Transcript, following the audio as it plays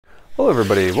Hello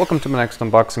everybody, welcome to my next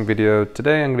unboxing video.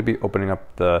 Today I'm going to be opening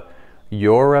up the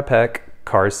Yorapek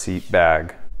car seat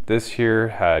bag. This here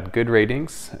had good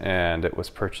ratings and it was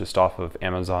purchased off of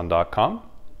Amazon.com.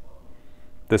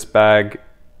 This bag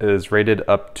is rated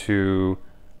up to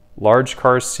large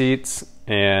car seats,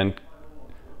 and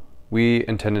we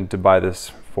intended to buy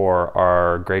this for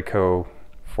our Graco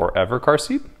Forever car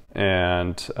seat,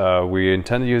 and we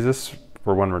intend to use this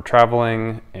for when we're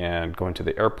traveling and going to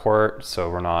the airport, so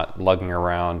we're not lugging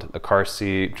around the car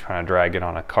seat trying to drag it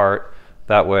on a cart.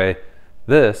 That way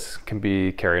this can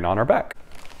be carried on our back.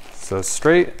 So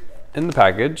straight in the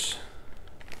package,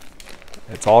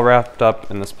 it's all wrapped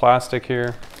up in this plastic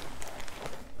here.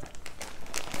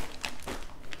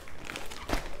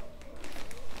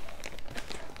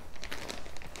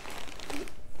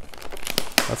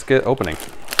 Let's get opening.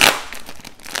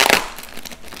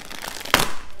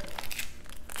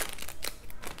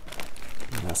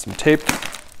 Some tape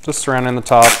just surrounding the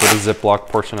top where the Ziploc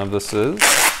portion of this is.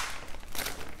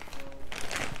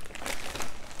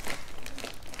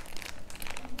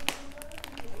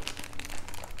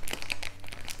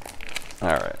 All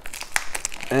right,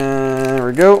 and there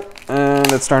we go,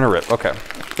 and it's starting to rip. Okay,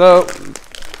 so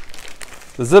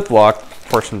the Ziploc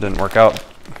portion didn't work out.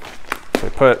 They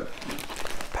put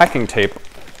packing tape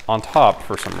on top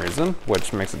for some reason,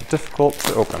 which makes it difficult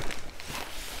to open.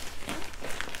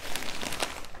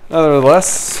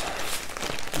 Nevertheless,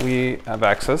 we have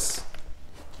access.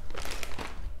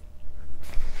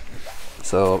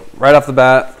 So right off the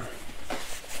bat,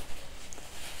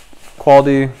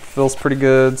 quality feels pretty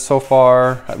good so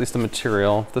far, at least the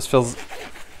material. This feels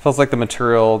like the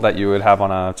material that you would have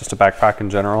on just a backpack in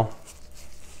general.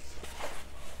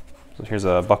 So here's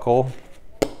a buckle.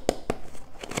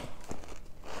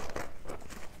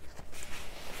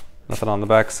 Nothing on the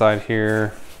back side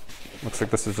here. Looks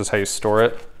like this is just how you store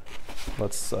it.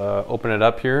 Let's open it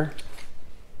up here.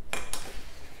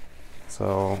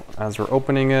 So as we're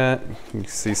opening it, you can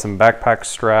see some backpack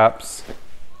straps.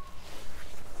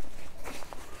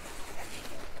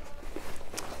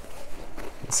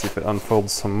 Let's see if it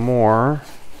unfolds some more.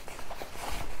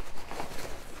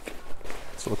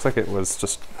 So it looks like it was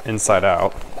just inside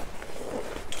out.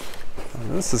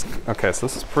 And this is, okay, so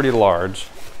this is pretty large.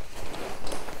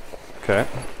 Okay.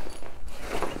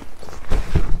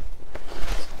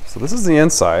 So this is the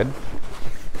inside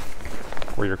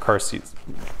where your car seat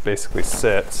basically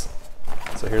sits.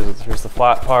 So here's the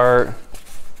flat part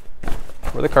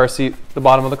where the car seat, the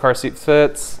bottom of the car seat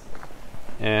fits,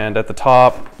 and at the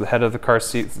top, the head of the car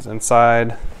seat is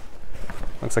inside.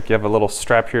 Looks like you have a little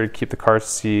strap here to keep the car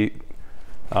seat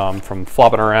from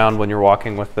flopping around when you're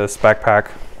walking with this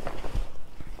backpack.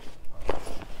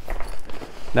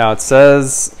 Now it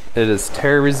says it is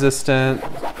tear resistant,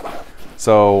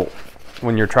 so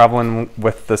when you're traveling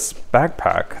with this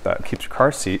backpack that keeps your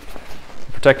car seat,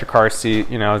 protect your car seat.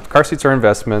 You know, car seats are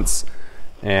investments,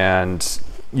 and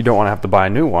you don't want to have to buy a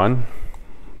new one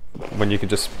when you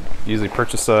could just easily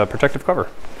purchase a protective cover.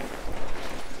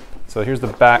 So here's the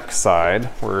back side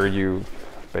where you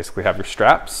basically have your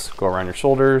straps go around your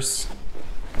shoulders.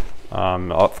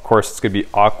 Of course, it's going to be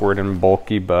awkward and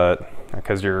bulky, but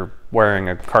because you're wearing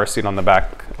a car seat on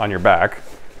your back.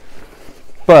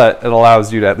 But it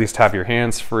allows you to at least have your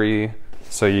hands free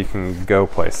so you can go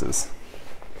places.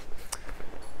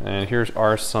 And here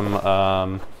are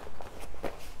some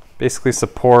basically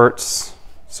supports.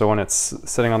 So when it's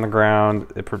sitting on the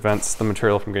ground, it prevents the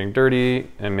material from getting dirty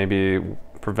and maybe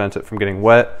prevent it from getting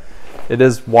wet. It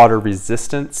is water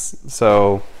resistant,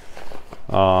 so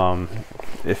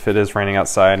if it is raining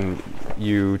outside and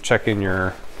you check in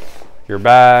your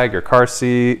bag, your car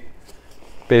seat,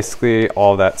 basically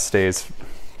all that stays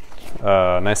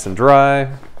nice and dry.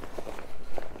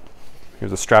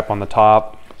 Here's a strap on the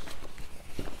top,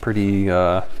 pretty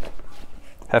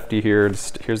hefty here.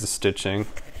 Here's the stitching.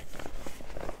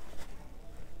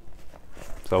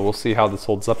 So we'll see how this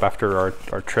holds up after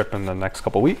our trip in the next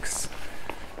couple weeks.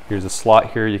 Here's a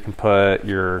slot here you can put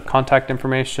your contact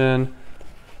information.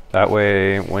 That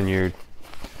way when you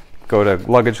go to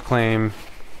luggage claim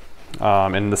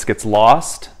and this gets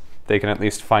lost, they can at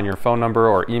least find your phone number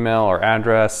or email or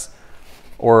address,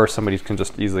 or somebody can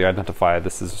just easily identify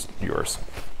this is yours.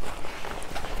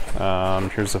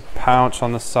 Here's a pouch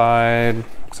on the side.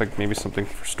 Looks like maybe something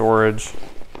for storage.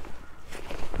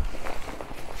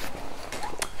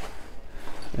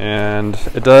 And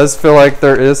it does feel like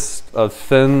there is a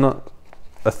thin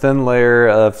layer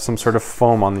of some sort of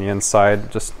foam on the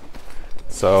inside. Just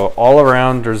so all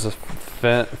around there's a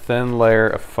thin layer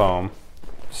of foam.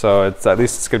 So it's at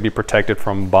least it's going to be protected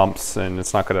from bumps, and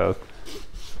it's not going to,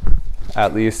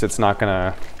 at least it's not going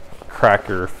to crack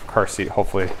your car seat,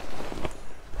 hopefully.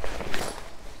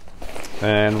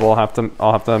 And I'll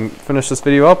have to finish this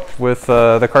video up with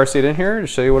the car seat in here to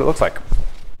show you what it looks like.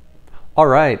 All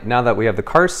right, now that we have the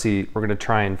car seat, we're gonna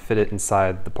try and fit it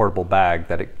inside the portable bag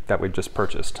that we just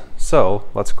purchased. So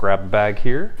let's grab a bag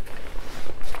here.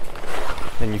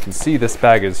 And you can see this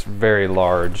bag is very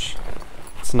large.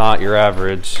 It's not your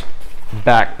average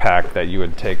backpack that you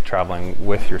would take traveling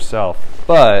with yourself,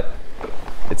 but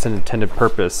its intended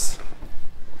purpose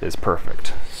is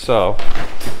perfect. So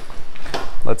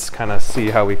let's kind of see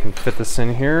how we can fit this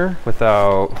in here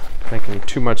without making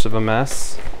too much of a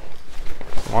mess.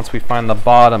 Once we find the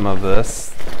bottom of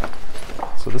this,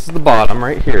 so this is the bottom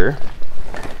right here.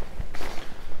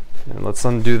 And let's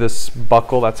undo this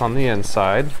buckle that's on the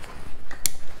inside.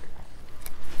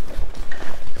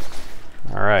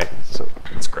 All right, so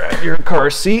let's grab your car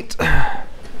seat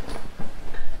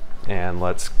and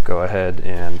let's go ahead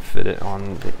and fit it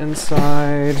on the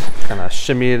inside, kind of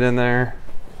shimmy it in there.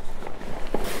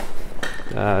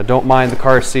 Don't mind the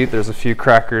car seat, there's a few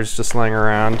crackers just laying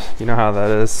around. You know how that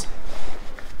is.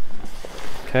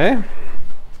 Okay,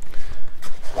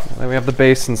 then we have the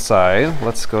base inside.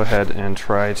 Let's go ahead and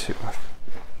try to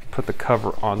put the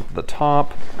cover on the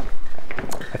top.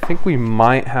 I think we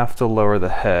might have to lower the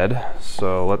head,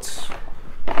 so let's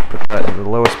put that in the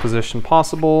lowest position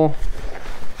possible.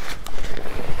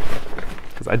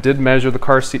 Because I did measure the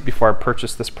car seat before I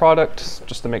purchased this product,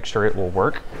 just to make sure it will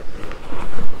work.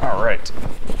 All right.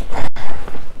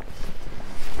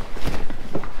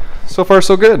 So far,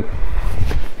 so good.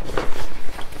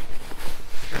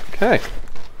 Okay.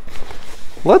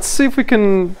 Let's see if we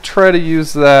can try to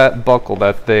use that buckle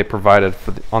that they provided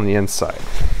for on the inside.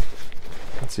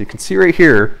 So you can see right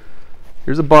here,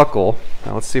 here's a buckle.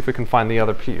 Now let's see if we can find the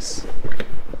other piece.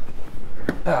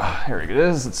 Here it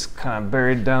is. It's kind of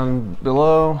buried down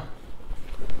below.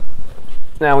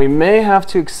 Now we may have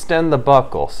to extend the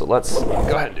buckle, so let's go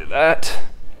ahead and do that.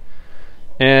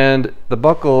 And the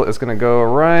buckle is going to go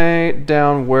right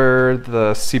down where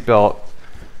the seatbelt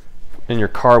in your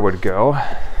car would go,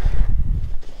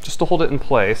 just to hold it in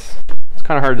place. It's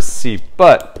kind of hard to see,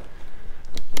 but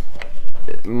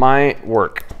it might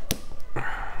work.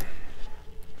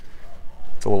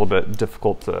 It's a little bit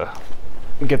difficult to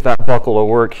get that buckle to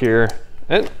work here.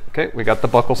 And okay, we got the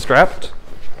buckle strapped.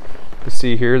 You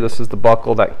see here, this is the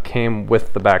buckle that came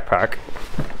with the backpack.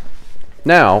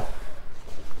 Now,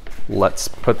 let's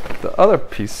put the other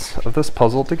piece of this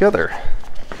puzzle together.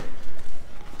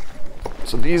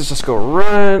 So these just go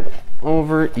right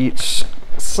over each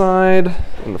side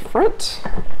in the front.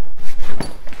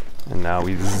 And now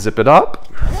we zip it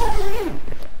up.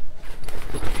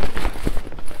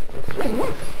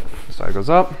 Side goes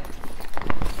up.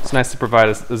 It's nice to provide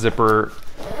a zipper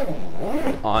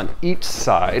on each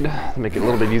side to make it a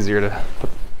little bit easier to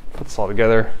put this all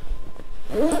together.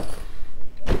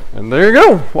 And there you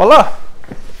go, voila!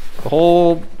 The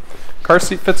whole car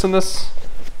seat fits in this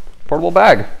portable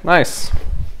bag. Nice.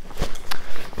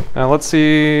 Now let's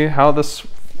see how this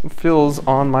feels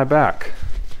on my back.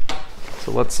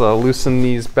 So let's loosen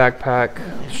these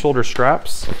backpack shoulder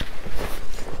straps.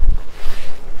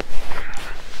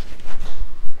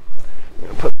 I'm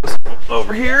gonna put this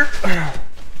over here.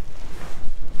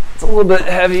 It's a little bit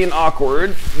heavy and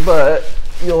awkward, but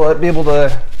you'll be able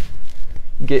to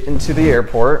get into the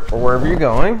airport or wherever you're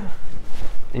going,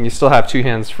 and you still have two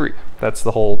hands free. That's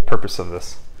the whole purpose of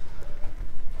this.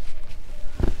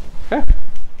 Okay.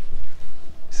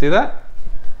 See that?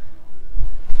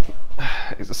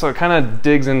 So it kind of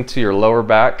digs into your lower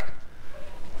back.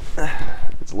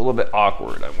 It's a little bit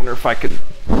awkward. I wonder if I could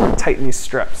tighten these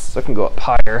straps so I can go up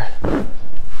higher.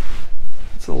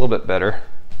 It's a little bit better.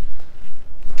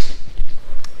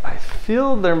 I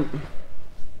feel there,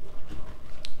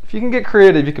 if you can get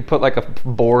creative, you could put like a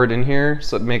board in here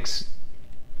so it makes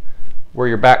where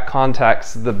your back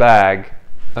contacts the bag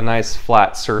a nice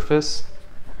flat surface.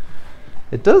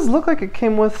 It does look like it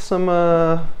came with some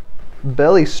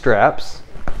belly straps.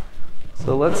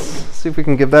 So let's see if we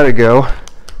can give that a go.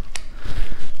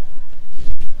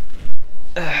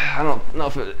 I don't know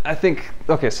if it, I think,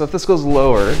 okay, so if this goes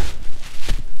lower, I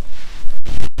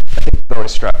think the belly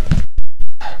strap,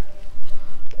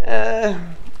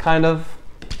 kind of,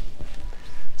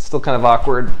 still kind of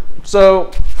awkward. So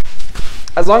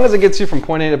as long as it gets you from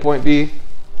point A to point B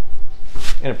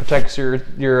and it protects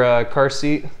your car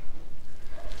seat,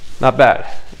 not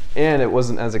bad. And it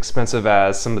wasn't as expensive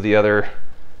as some of the other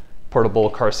portable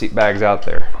car seat bags out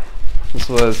there. This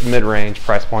was mid-range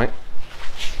price point.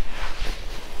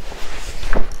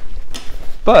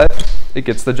 But it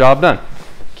gets the job done.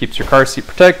 Keeps your car seat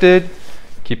protected,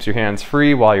 keeps your hands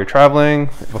free while you're traveling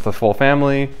with a full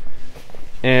family,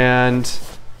 and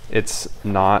it's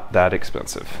not that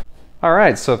expensive. All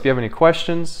right, so if you have any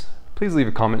questions, please leave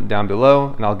a comment down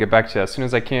below and I'll get back to you as soon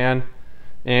as I can.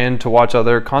 And to watch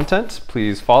other content,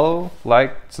 please follow,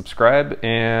 like, subscribe,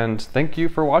 and thank you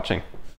for watching.